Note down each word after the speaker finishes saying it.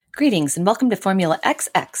Greetings and welcome to Formula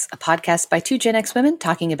XX, a podcast by two Gen X women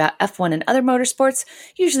talking about F1 and other motorsports,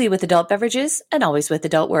 usually with adult beverages and always with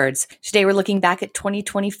adult words. Today we're looking back at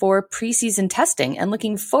 2024 preseason testing and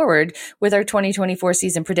looking forward with our 2024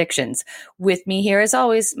 season predictions. With me here as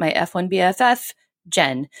always, my F1 BFF,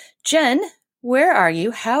 Jen. Jen, where are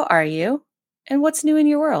you? How are you? And what's new in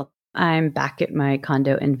your world? I'm back at my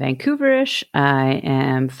condo in Vancouverish. I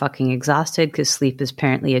am fucking exhausted because sleep is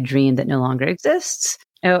apparently a dream that no longer exists.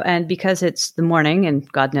 Oh, and because it's the morning, and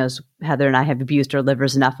God knows Heather and I have abused our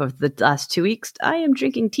livers enough over the last 2 weeks, I am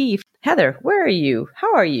drinking tea. Heather, where are you?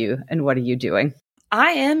 How are you? And what are you doing?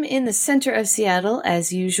 I am in the center of Seattle,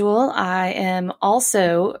 as usual. I am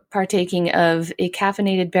also partaking of a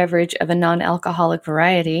caffeinated beverage of a non-alcoholic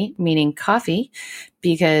variety, meaning coffee,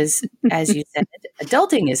 because, as you said,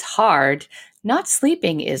 adulting is hard. Not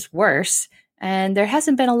sleeping is worse. And there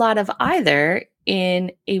hasn't been a lot of either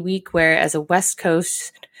in a week where, as a West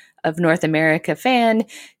Coast of North America fan,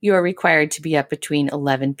 you are required to be up between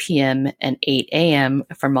 11 p.m. and 8 a.m.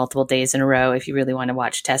 for multiple days in a row if you really want to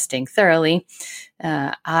watch testing thoroughly.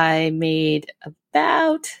 I made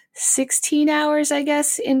about 16 hours, I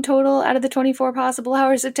guess, in total out of the 24 possible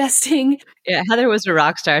hours of testing. Yeah, Heather was a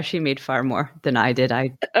rock star. She made far more than I did.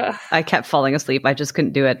 I kept falling asleep. I just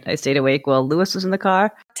couldn't do it. I stayed awake while Lewis was in the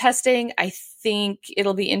car. Testing, I think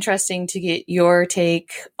it'll be interesting to get your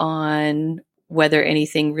take on whether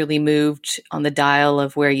anything really moved on the dial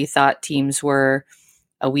of where you thought teams were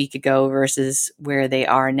a week ago versus where they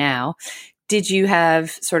are now. Did you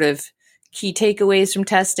have sort of key takeaways from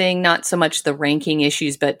testing? Not so much the ranking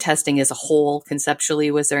issues, but testing as a whole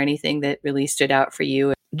conceptually. Was there anything that really stood out for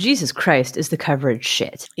you? Jesus Christ, is the coverage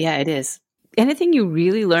shit. Yeah, it is. Anything you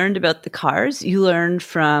really learned about the cars, you learned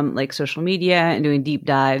from like social media and doing deep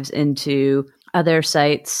dives into other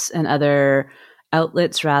sites and other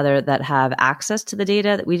outlets rather that have access to the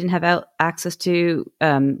data that we didn't have access to.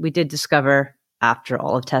 We did discover after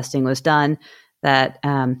all of testing was done that,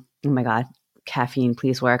 oh my God, caffeine,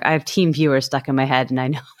 please work. I have TeamViewer stuck in my head and I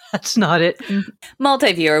know that's not it.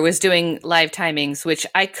 Multiviewer was doing live timings, which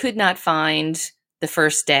I could not find the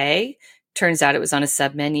first day. Turns out it was on a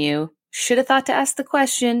sub menu. Should have thought to ask the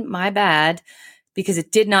question. My bad. Because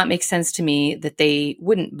it did not make sense to me that they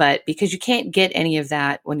wouldn't, but because you can't get any of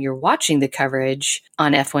that when you're watching the coverage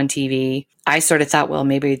on F1 TV, I sort of thought, well,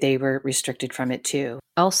 maybe they were restricted from it too.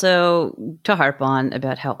 Also, to harp on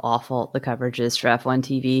about how awful the coverage is for F1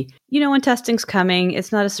 TV, you know, when testing's coming,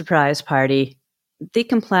 it's not a surprise party. They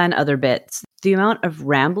can plan other bits. The amount of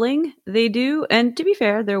rambling they do, and to be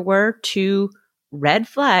fair, there were 2 red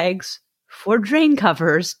flags for drain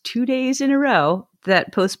covers 2 days in a row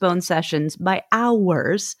that postpone sessions by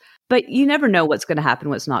hours, but you never know what's going to happen,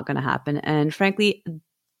 what's not going to happen. And frankly,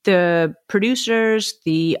 the producers,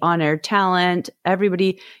 the on-air talent,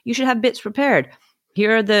 everybody, you should have bits prepared.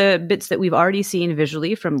 Here are the bits that we've already seen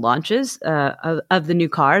visually from launches of the new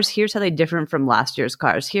cars. Here's how they differ from last year's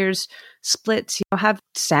cars. Here's splits. You know, have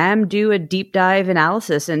Sam do a deep dive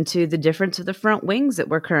analysis into the difference of the front wings that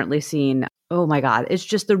we're currently seeing. Oh my God, it's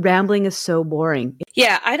just the rambling is so boring.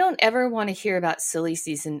 Yeah, I don't ever want to hear about silly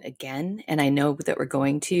season again, and I know that we're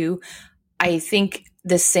going to. I think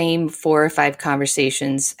the same 4 or 5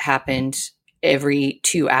 conversations happened every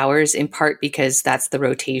 2 hours, in part because that's the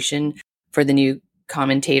rotation for the new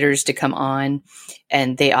commentators to come on,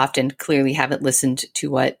 and they often clearly haven't listened to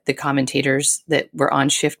what the commentators that were on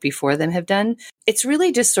shift before them have done. It's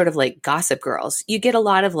really just sort of like Gossip Girls. You get a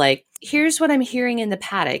lot of like, here's what I'm hearing in the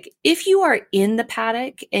paddock. If you are in the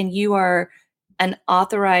paddock and you are an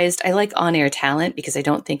authorized, I like on-air talent because I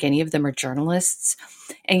don't think any of them are journalists,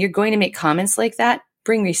 and you're going to make comments like that,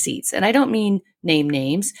 bring receipts. And I don't mean name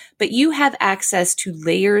names, but you have access to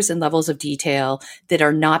layers and levels of detail that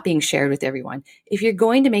are not being shared with everyone. If you're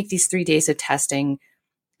going to make these 3 days of testing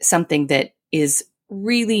something that is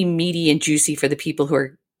really meaty and juicy for the people who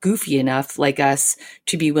are goofy enough like us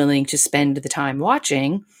to be willing to spend the time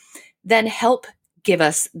watching, then help give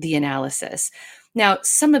us the analysis. Now,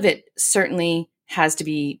 some of it certainly has to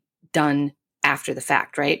be done after the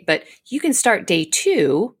fact, right? But you can start day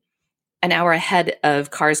 2 an hour ahead of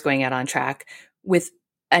cars going out on track with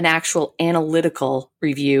an actual analytical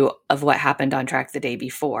review of what happened on track the day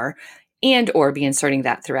before, and or be inserting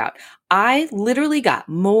that throughout. I literally got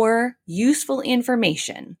more useful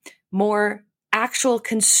information, more actual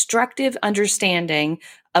constructive understanding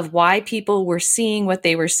of why people were seeing what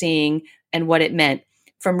they were seeing and what it meant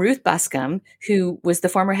from Ruth Buscom, who was the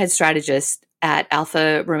former head strategist at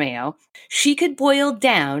Alfa Romeo. She could boil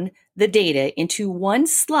down the data into one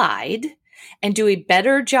slide and do a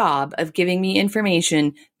better job of giving me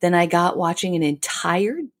information than I got watching an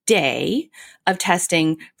entire day of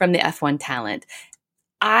testing from the F1 talent.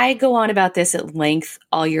 I go on about this at length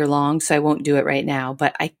all year long, so I won't do it right now,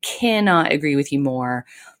 but I cannot agree with you more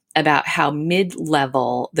about how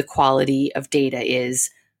mid-level the quality of data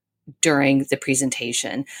is during the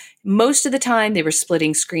presentation. Most of the time, they were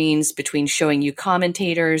splitting screens between showing you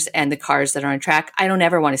commentators and the cars that are on track. I don't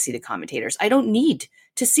ever want to see the commentators. I don't need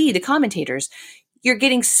to see the commentators. You're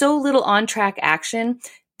getting so little on-track action.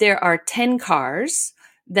 There are 10 cars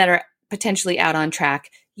that are potentially out on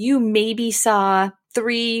track. You maybe saw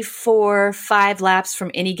 3, 4, 5 laps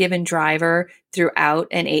from any given driver throughout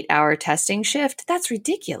an 8-hour testing shift. That's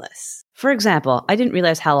ridiculous. For example, I didn't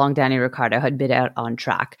realize how long Danny Ricciardo had been out on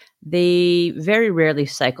track. They very rarely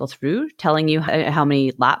cycle through telling you how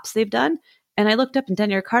many laps they've done. And I looked up and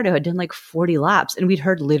Danny Ricciardo had done like 40 laps and we'd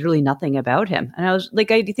heard literally nothing about him. And I was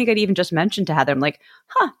like, I think I'd even just mentioned to Heather, I'm like,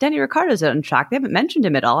 Danny Ricciardo's out on track. They haven't mentioned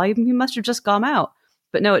him at all. He must have just gone out.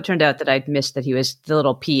 But no, it turned out that I'd missed that he was, the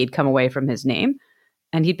little P had come away from his name.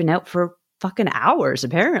 And he'd been out for fucking hours,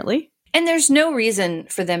 apparently. And there's no reason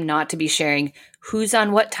for them not to be sharing who's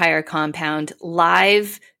on what tire compound,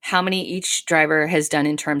 live, how many each driver has done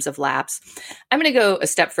in terms of laps. I'm going to go a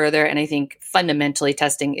step further, and I think fundamentally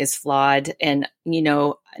testing is flawed. And,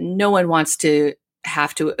 no one wants to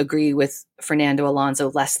have to agree with Fernando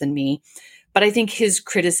Alonso less than me. But I think his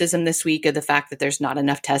criticism this week of the fact that there's not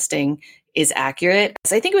enough testing is accurate.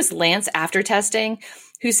 So I think it was Lance after testing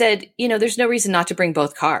who said, there's no reason not to bring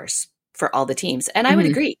both cars for all the teams. And I would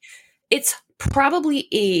agree. It's probably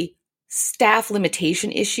a staff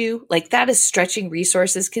limitation issue. Like that is stretching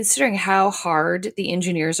resources considering how hard the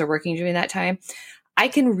engineers are working during that time. I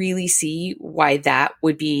can really see why that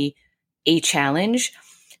would be a challenge.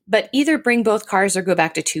 But either bring both cars or go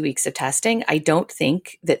back to 2 weeks of testing. I don't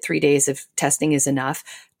think that 3 days of testing is enough,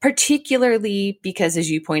 particularly because,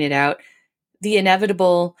 as you pointed out, the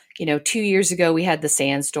inevitable, 2 years ago, we had the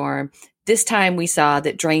sandstorm. This time we saw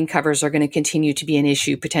that drain covers are going to continue to be an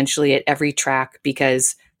issue potentially at every track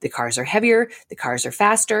because the cars are heavier, the cars are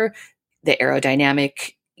faster, the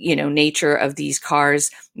aerodynamic, nature of these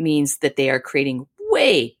cars means that they are creating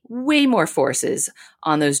way, way more forces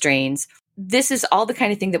on those drains. This is all the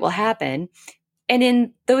kind of thing that will happen. And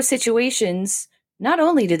in those situations, not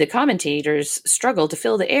only do the commentators struggle to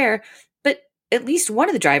fill the air, but at least one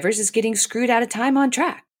of the drivers is getting screwed out of time on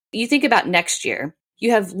track. You think about next year,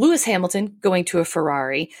 you have Lewis Hamilton going to a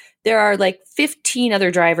Ferrari. There are like 15 other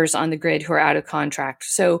drivers on the grid who are out of contract.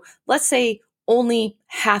 So let's say only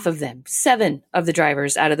half of them, 7 of the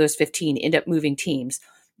drivers out of those 15 end up moving teams.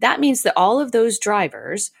 That means that all of those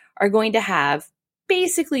drivers are going to have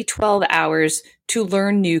basically 12 hours to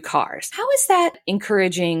learn new cars. How is that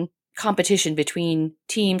encouraging competition between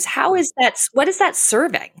teams? What is that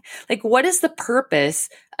serving? Like, what is the purpose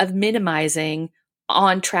of minimizing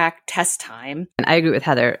on-track test time? And I agree with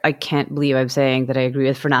Heather. I can't believe I'm saying that I agree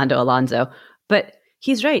with Fernando Alonso, but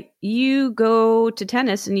he's right. You go to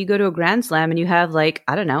tennis and you go to a Grand Slam and you have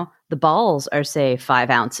the balls are say 5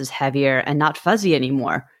 ounces heavier and not fuzzy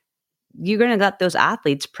anymore. You're going to let those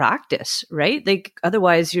athletes practice, right? Like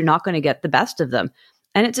otherwise you're not going to get the best of them.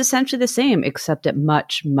 And it's essentially the same, except at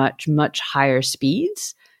much, much, much higher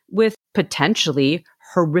speeds with potentially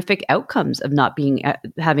horrific outcomes of not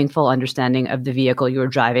having full understanding of the vehicle you're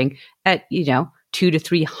driving at, 200 to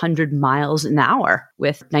 300 miles an hour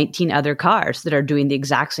with 19 other cars that are doing the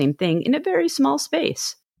exact same thing in a very small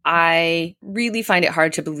space. I really find it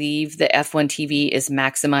hard to believe that F1 TV is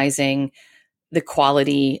maximizing the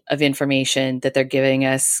quality of information that they're giving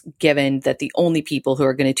us, given that the only people who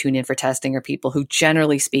are going to tune in for testing are people who,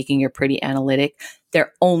 generally speaking, are pretty analytic.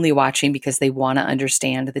 They're only watching because they want to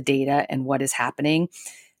understand the data and what is happening.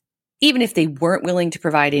 Even if they weren't willing to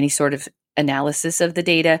provide any sort of analysis of the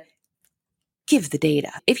data, give the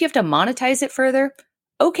data. If you have to monetize it further,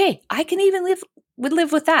 okay, I can even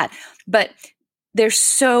live with that. But there's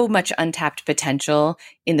so much untapped potential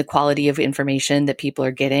in the quality of information that people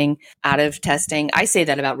are getting out of testing. I say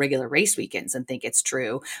that about regular race weekends and think it's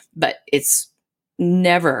true, but it's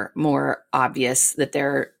never more obvious that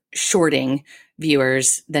they're shorting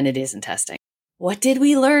viewers than it is in testing. What did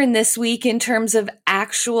we learn this week in terms of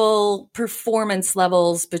actual performance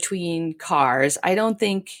levels between cars? I don't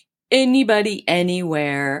think anybody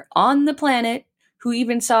anywhere on the planet who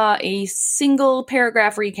even saw a single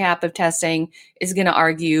paragraph recap of testing is going to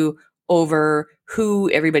argue over who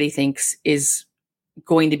everybody thinks is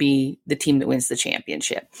going to be the team that wins the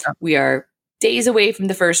championship. Oh. We are days away from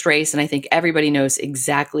the first race, and I think everybody knows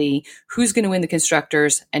exactly who's going to win the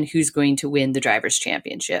constructors and who's going to win the drivers'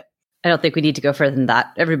 championship. I don't think we need to go further than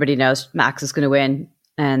that. Everybody knows Max is going to win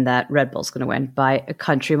and that Red Bull's going to win by a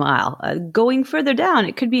country mile. Going further down,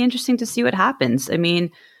 it could be interesting to see what happens. I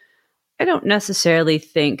mean, I don't necessarily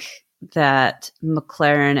think that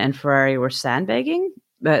McLaren and Ferrari were sandbagging.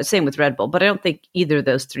 Same with Red Bull, but I don't think either of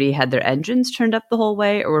those three had their engines turned up the whole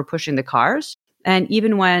way or were pushing the cars. And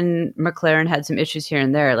even when McLaren had some issues here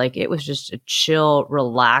and there, like it was just a chill,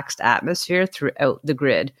 relaxed atmosphere throughout the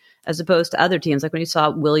grid, as opposed to other teams. Like when you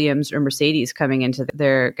saw Williams or Mercedes coming into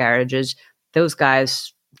their garages, those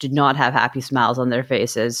guys did not have happy smiles on their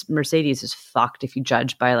faces. Mercedes is fucked if you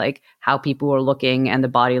judge by like how people were looking and the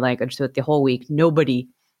body language. So the whole week, nobody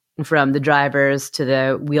from the drivers to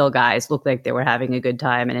the wheel guys looked like they were having a good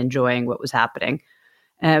time and enjoying what was happening,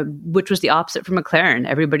 which was the opposite for McLaren.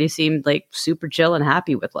 Everybody seemed like super chill and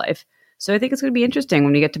happy with life. So I think it's going to be interesting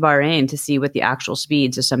when we get to Bahrain to see what the actual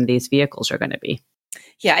speeds of some of these vehicles are going to be.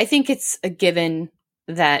 Yeah, I think it's a given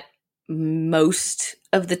that most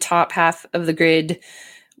of the top half of the grid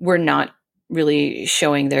were not really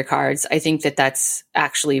showing their cards. I think that that's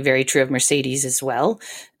actually very true of Mercedes as well.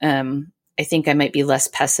 I think I might be less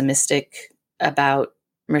pessimistic about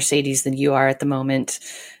Mercedes than you are at the moment.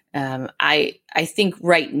 I think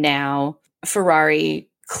right now Ferrari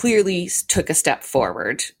clearly took a step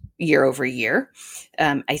forward year over year.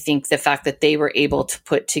 I think the fact that they were able to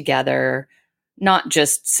put together not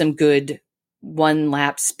just some good one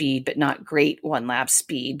lap speed, but not great one lap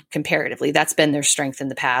speed comparatively. That's been their strength in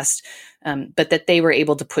the past. But that they were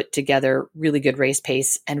able to put together really good race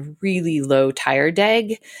pace and really low tire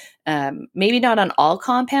deg. Maybe not on all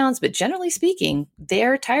compounds, but generally speaking,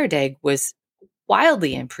 their tire deg was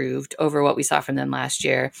wildly improved over what we saw from them last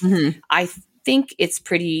year. Mm-hmm. I think it's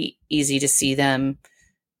pretty easy to see them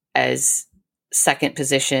as second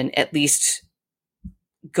position, at least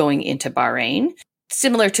going into Bahrain.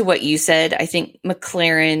 Similar to what you said, I think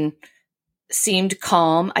McLaren seemed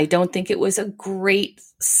calm. I don't think it was a great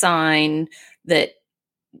sign that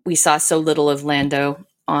we saw so little of Lando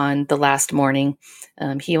on the last morning.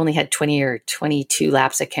 He only had 20 or 22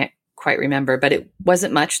 laps. I can't quite remember, but it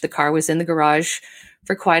wasn't much. The car was in the garage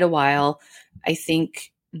for quite a while. I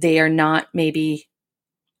think they are not maybe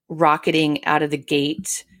rocketing out of the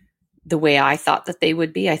gate the way I thought that they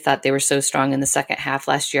would be. I thought they were so strong in the second half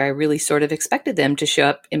last year. I really sort of expected them to show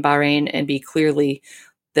up in Bahrain and be clearly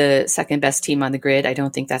the second best team on the grid. I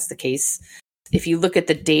don't think that's the case. If you look at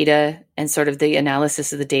the data and sort of the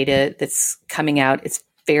analysis of the data that's coming out, it's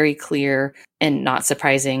very clear and not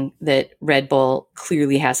surprising that Red Bull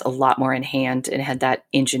clearly has a lot more in hand and had that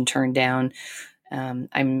engine turned down.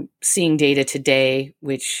 I'm seeing data today,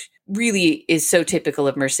 which really is so typical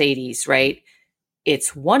of Mercedes, right?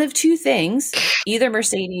 It's one of two things. Either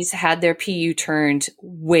Mercedes had their PU turned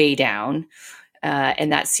way down,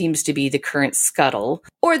 and that seems to be the current scuttle,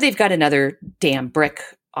 or they've got another damn brick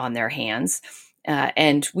on their hands.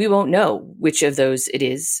 And we won't know which of those it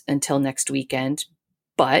is until next weekend.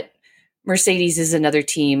 But Mercedes is another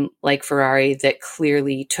team like Ferrari that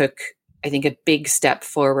clearly took, I think, a big step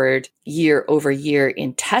forward year over year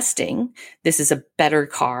in testing. This is a better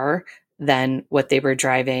car than what they were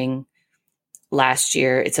driving last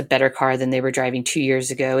year. It's a better car than they were driving 2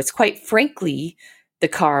 years ago. It's quite frankly the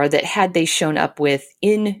car that had they shown up with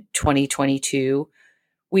in 2022,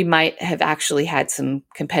 we might have actually had some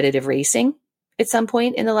competitive racing at some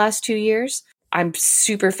point in the last 2 years. I'm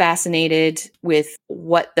super fascinated with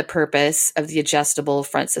what the purpose of the adjustable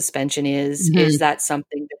front suspension is. Mm-hmm. Is that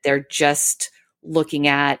something that they're just looking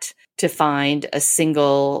at to find a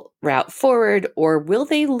single route forward, or will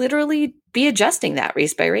they literally be adjusting that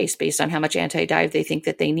race by race based on how much anti-dive they think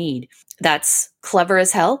that they need? That's clever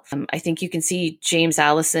as hell. I think you can see James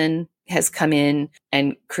Allison has come in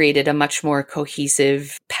and created a much more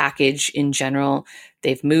cohesive package in general.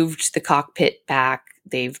 They've moved the cockpit back.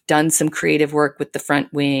 They've done some creative work with the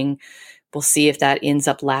front wing. We'll see if that ends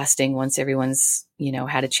up lasting once everyone's,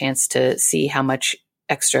 had a chance to see how much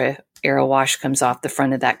extra aero wash comes off the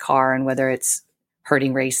front of that car and whether it's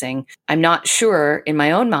hurting racing. I'm not sure in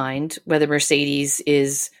my own mind whether Mercedes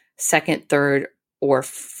is second, third, or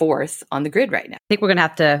fourth on the grid right now. I think we're going to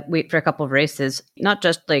have to wait for a couple of races, not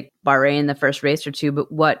just like Bahrain, the first race or two,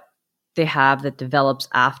 but what they have that develops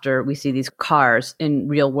after we see these cars in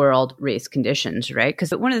real world race conditions, right?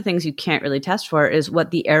 Because one of the things you can't really test for is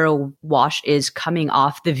what the aero wash is coming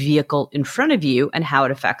off the vehicle in front of you and how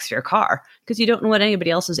it affects your car. Because you don't know what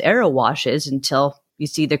anybody else's aero wash is until you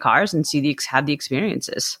see the cars and have the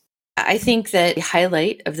experiences. I think that the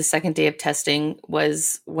highlight of the second day of testing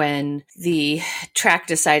was when the track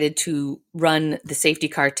decided to run the safety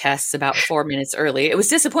car tests about 4 minutes early. It was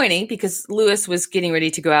disappointing because Lewis was getting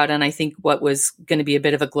ready to go out on, I think, what was going to be a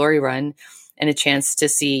bit of a glory run and a chance to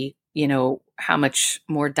see, how much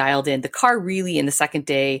more dialed in. The car really in the second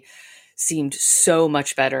day seemed so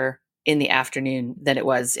much better in the afternoon than it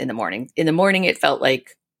was in the morning. In the morning, it felt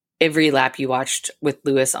like every lap you watched with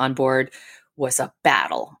Lewis on board was a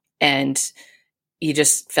battle. And you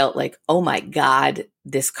just felt like, oh my God,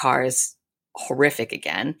 this car is horrific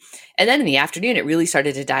again. And then in the afternoon, it really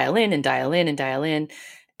started to dial in and dial in and dial in.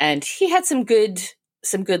 And he had some good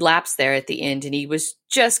laps there at the end. And he was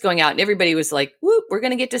just going out and everybody was like, whoop, we're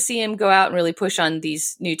going to get to see him go out and really push on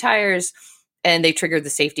these new tires. And they triggered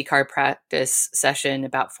the safety car practice session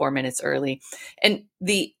about 4 minutes early. And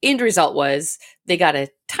the end result was they got a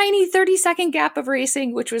tiny 30-second gap of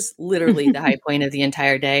racing, which was literally the high point of the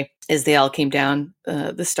entire day as they all came down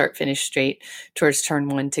the start-finish straight towards turn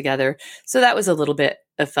one together. So that was a little bit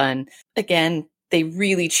of fun. Again, they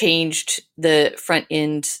really changed the front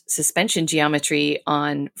end suspension geometry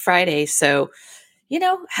on Friday. So,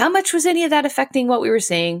 how much was any of that affecting what we were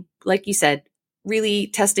saying? Like you said, really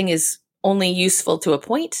testing is only useful to a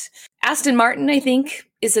point. Aston Martin, I think,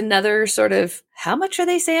 is another sort of, how much are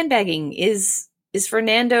they sandbagging? Is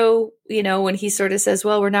Fernando, when he sort of says,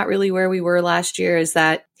 well, we're not really where we were last year, is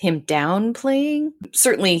that him downplaying?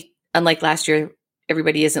 Certainly, unlike last year,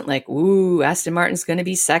 everybody isn't like, ooh, Aston Martin's going to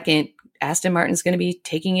be second. Aston Martin's going to be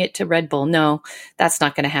taking it to Red Bull. No, that's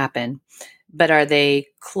not going to happen. But are they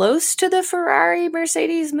close to the Ferrari,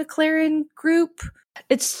 Mercedes, McLaren group?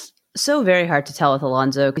 It's so very hard to tell with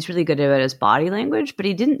Alonso. He's really good about his body language, but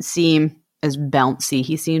he didn't seem as bouncy.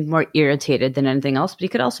 He seemed more irritated than anything else, but he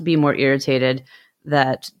could also be more irritated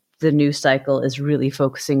that the news cycle is really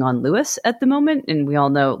focusing on Lewis at the moment. And we all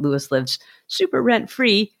know Lewis lives super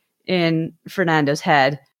rent-free in Fernando's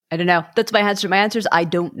head. I don't know. That's my answer. My answer is I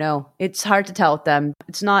don't know. It's hard to tell with them.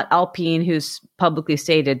 It's not Alpine who's publicly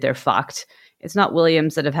stated they're fucked. It's not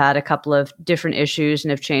Williams that have had a couple of different issues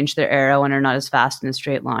and have changed their aero and are not as fast in a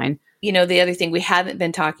straight line. The other thing we haven't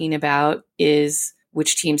been talking about is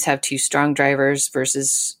which teams have two strong drivers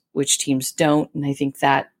versus which teams don't. And I think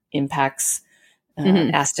that impacts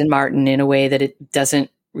Aston Martin in a way that it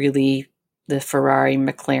doesn't really the Ferrari,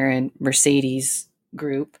 McLaren, Mercedes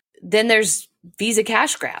group. Then there's Visa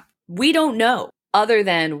cash grab. We don't know. Other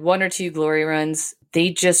than one or two glory runs,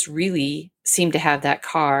 they just really seem to have that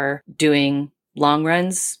car doing long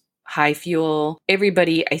runs, high fuel.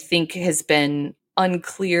 Everybody, I think, has been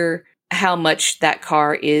unclear how much that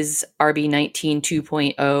car is RB19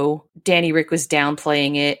 2.0. Danny Rick was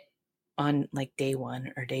downplaying it on like day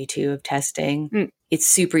one or day two of testing. It's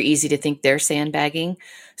super easy to think they're sandbagging.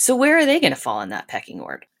 So where are they going to fall in that pecking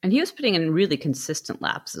order? And he was putting in really consistent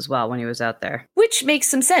laps as well when he was out there. Which makes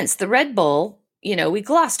some sense. The Red Bull, we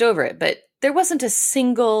glossed over it, but there wasn't a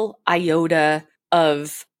single iota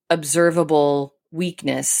of observable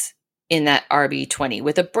weakness in that RB20.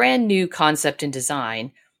 With a brand new concept and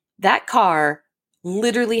design, that car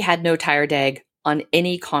literally had no tire deg on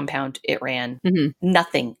any compound it ran.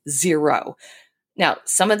 Nothing, zero. Now,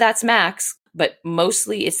 some of that's Max, but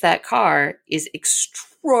mostly it's that car is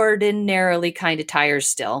extraordinarily kind to tires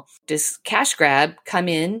still. Does Cash Grab come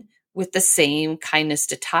in with the same kindness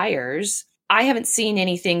to tires? I haven't seen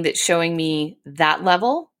anything that's showing me that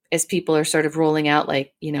level as people are sort of rolling out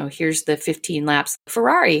like, here's the 15 laps.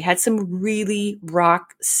 Ferrari had some really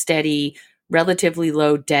rock steady, relatively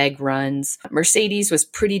low deg runs. Mercedes was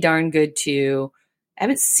pretty darn good too. I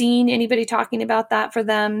haven't seen anybody talking about that for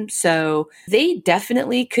them. So they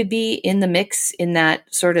definitely could be in the mix in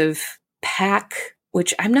that sort of pack,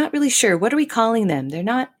 which I'm not really sure. What are we calling them? They're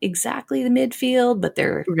not exactly the midfield, but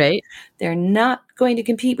they're right. They're not going to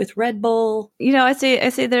compete with Red Bull. I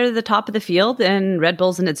say they're the top of the field and Red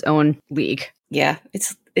Bull's in its own league. Yeah,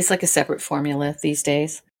 it's like a separate formula these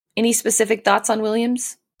days. Any specific thoughts on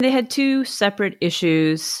Williams? They had two separate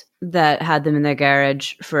issues that had them in their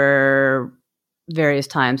garage for various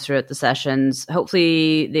times throughout the sessions.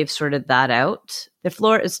 Hopefully they've sorted that out. The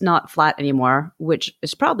floor is not flat anymore, which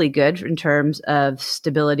is probably good in terms of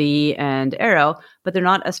stability and aero, but they're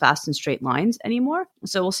not as fast in straight lines anymore.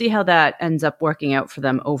 So we'll see how that ends up working out for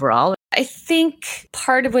them overall. I think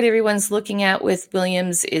part of what everyone's looking at with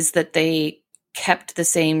Williams is that they kept the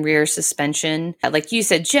same rear suspension. Like you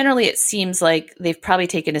said, generally it seems like they've probably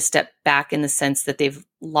taken a step back in the sense that they've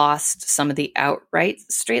lost some of the outright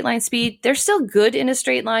straight line speed. They're still good in a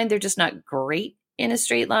straight line. They're just not great in a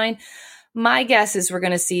straight line. My guess is we're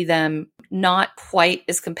going to see them not quite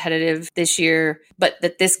as competitive this year, but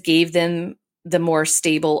that this gave them the more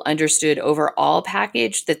stable, understood overall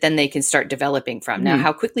package that then they can start developing from. Now,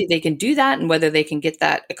 how quickly they can do that and whether they can get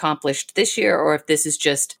that accomplished this year or if this is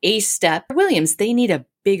just a step. Williams, they need a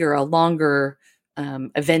bigger, a longer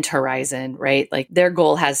event horizon, right? Like their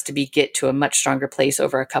goal has to be get to a much stronger place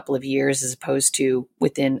over a couple of years as opposed to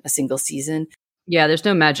within a single season. Yeah, there's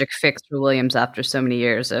no magic fix for Williams after so many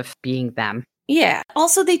years of being them. Yeah.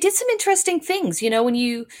 Also, they did some interesting things. You know, when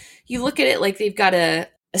you look at it, like they've got a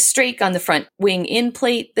strake on the front wing in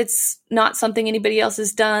plate that's not something anybody else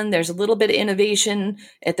has done. There's a little bit of innovation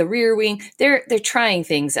at the rear wing. They're trying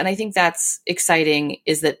things, and I think that's exciting.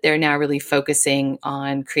 Is that they're now really focusing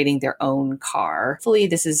on creating their own car. Hopefully,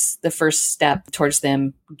 this is the first step towards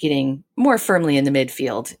them getting more firmly in the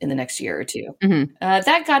midfield in the next year or two. Mm-hmm.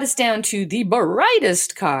 That got us down to the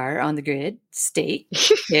brightest car on the grid: steak,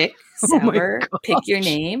 pick, sour, pick your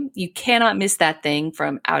name. You cannot miss that thing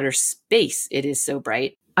from outer space. It is so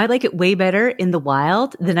bright. I like it way better in the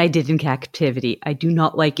wild than I did in captivity. I do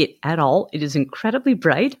not like it at all. It is incredibly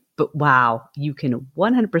bright, but wow, you can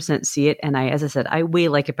 100% see it. And as I said, I way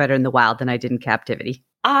like it better in the wild than I did in captivity.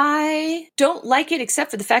 I don't like it except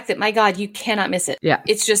for the fact that, my God, you cannot miss it. Yeah.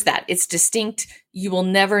 It's just that. It's distinct. You will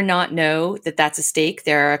never not know that that's a steak.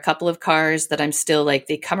 There are a couple of cars that I'm still like,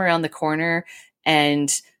 they come around the corner and,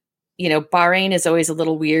 you know, Bahrain is always a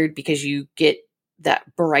little weird because you get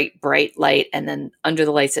that bright light. And then under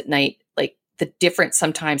the lights at night, like the difference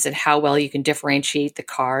sometimes in how well you can differentiate the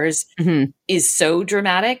cars is so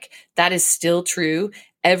dramatic. That is still true.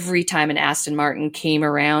 Every time an Aston Martin came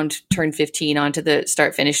around, turned 15 onto the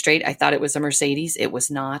start finish straight, I thought it was a Mercedes. It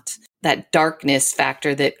was not. That darkness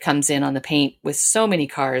factor that comes in on the paint with so many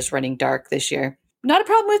cars running dark this year. Not a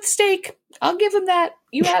problem with steak. I'll give them that.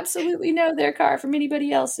 You absolutely know their car from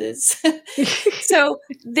anybody else's. So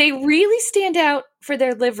they really stand out for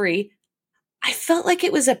their livery. I felt like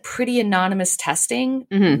it was a pretty anonymous testing,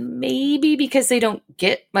 maybe because they don't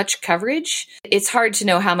get much coverage. It's hard to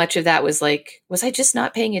know how much of that was like, was I just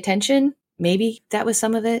not paying attention? Maybe that was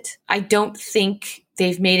some of it. I don't think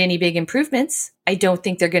they've made any big improvements. I don't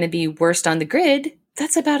think they're going to be worst on the grid.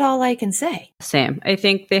 That's about all I can say. Same. I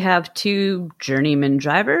think they have two journeyman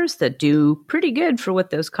drivers that do pretty good for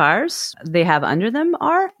what those cars they have under them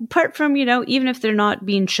are. Apart from, you know, even if they're not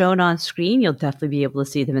being shown on screen, you'll definitely be able to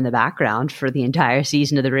see them in the background for the entire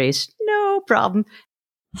season of the race. No problem.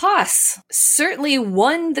 Haas certainly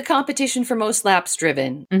won the competition for most laps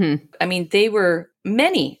driven. I mean, they were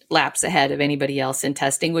many laps ahead of anybody else in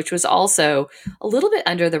testing, which was also a little bit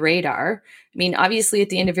under the radar. I mean, obviously at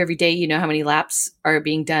the end of every day, you know how many laps are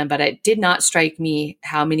being done, but it did not strike me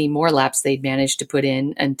how many more laps they'd managed to put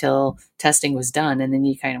in until testing was done. And then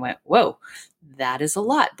you kind of went, whoa, that is a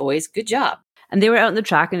lot, boys. Good job. And they were out on the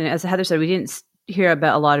track. And as Heather said, we didn't hear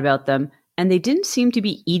a lot about them. And they didn't seem to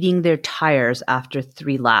be eating their tires after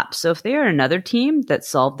 3 laps. So if they are another team that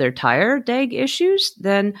solved their tire dag issues,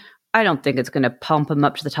 then I don't think it's going to pump them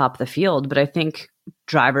up to the top of the field. But I think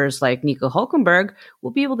drivers like Nico Hülkenberg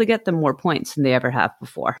will be able to get them more points than they ever have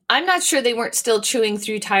before. I'm not sure they weren't still chewing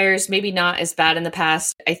through tires, maybe not as bad in the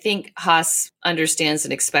past. I think Haas understands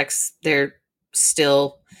and expects they're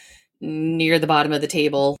still near the bottom of the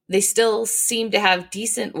table. They still seem to have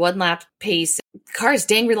decent 1-lap pace. The car is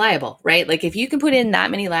dang reliable, right? Like if you can put in that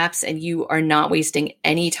many laps and you are not wasting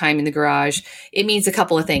any time in the garage, it means a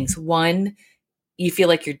couple of things. One, you feel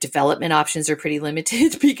like your development options are pretty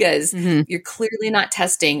limited because you're clearly not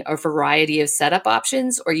testing a variety of setup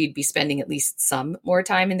options, or you'd be spending at least some more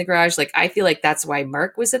time in the garage. Like I feel like that's why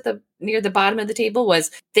Merck was at near the bottom of the table,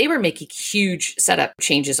 was they were making huge setup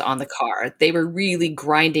changes on the car. They were really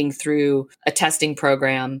grinding through a testing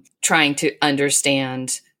program, trying to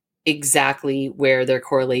understand exactly where their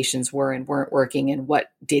correlations were and weren't working and what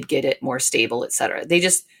did get it more stable, et cetera.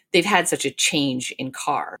 They've had such a change in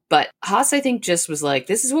car. But Haas, I think, just was like,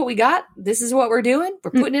 this is what we got. This is what we're doing.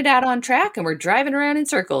 We're putting it out on track and we're driving around in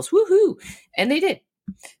circles. Woohoo. And they did.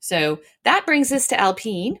 So that brings us to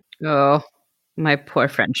Alpine. Oh, my poor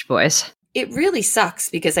French boys. It really sucks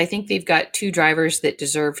because I think they've got 2 drivers that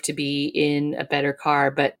deserve to be in a better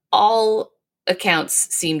car. But all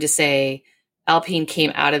accounts seem to say Alpine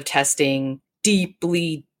came out of testing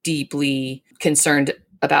deeply, deeply concerned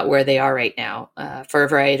about where they are right now for a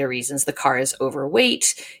variety of reasons. The car is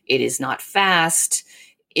overweight. It is not fast.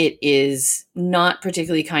 It is not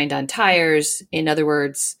particularly kind on tires. In other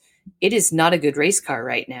words, it is not a good race car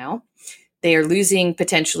right now. They are losing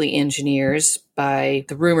potentially engineers by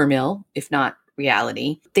the rumor mill, if not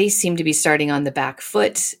reality. They seem to be starting on the back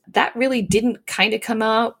foot. That really didn't kind of come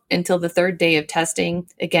out until the third day of testing.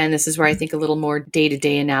 Again, this is where I think a little more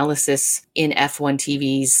day-to-day analysis in F1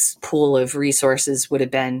 TV's pool of resources would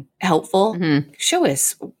have been helpful. Show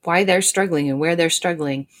us why they're struggling and where they're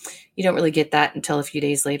struggling. You don't really get that until a few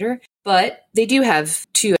days later. But they do have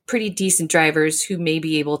two pretty decent drivers who may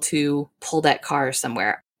be able to pull that car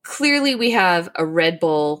somewhere. Clearly, we have a Red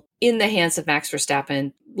Bull in the hands of Max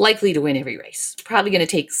Verstappen, likely to win every race. Probably going to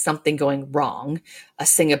take something going wrong, a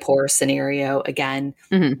Singapore scenario again,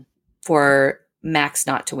 for Max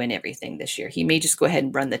not to win everything this year. He may just go ahead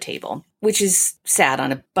and run the table, which is sad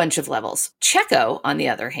on a bunch of levels. Checo, on the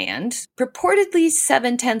other hand, purportedly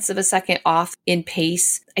 0.7 of a second off in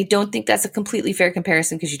pace. I don't think that's a completely fair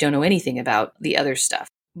comparison because you don't know anything about the other stuff.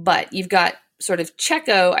 But you've got sort of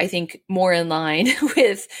Checo, I think, more in line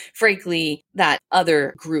with, frankly, that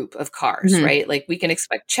other group of cars, right? Like we can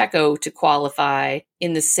expect Checo to qualify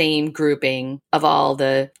in the same grouping of all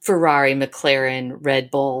the Ferrari, McLaren,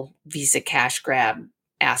 Red Bull, Visa Cash Grab,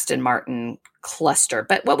 Aston Martin cluster.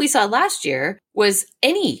 But what we saw last year was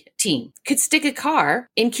any team could stick a car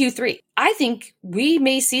in Q3. I think we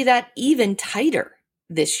may see that even tighter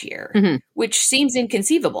this year, which seems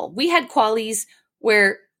inconceivable. We had qualies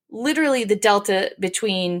where literally the delta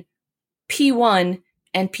between P1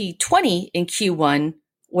 and P20 in Q1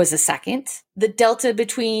 was a second. The delta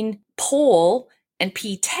between pole and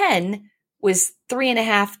P10 was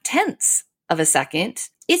 3.5 of a second.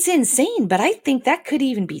 It's insane, but I think that could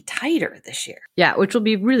even be tighter this year. Yeah, which will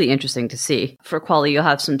be really interesting to see. For quali, you'll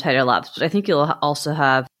have some tighter laps, but I think you'll also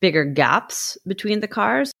have bigger gaps between the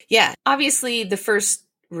cars. Yeah, obviously the first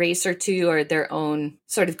race or two are their own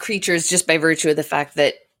sort of creatures just by virtue of the fact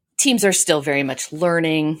that teams are still very much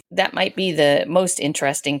learning. That might be the most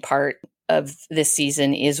interesting part of this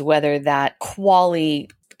season, is whether that quali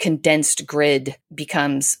condensed grid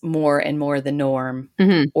becomes more and more the norm.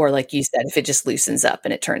 Or like you said, if it just loosens up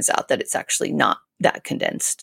and it turns out that it's actually not that condensed.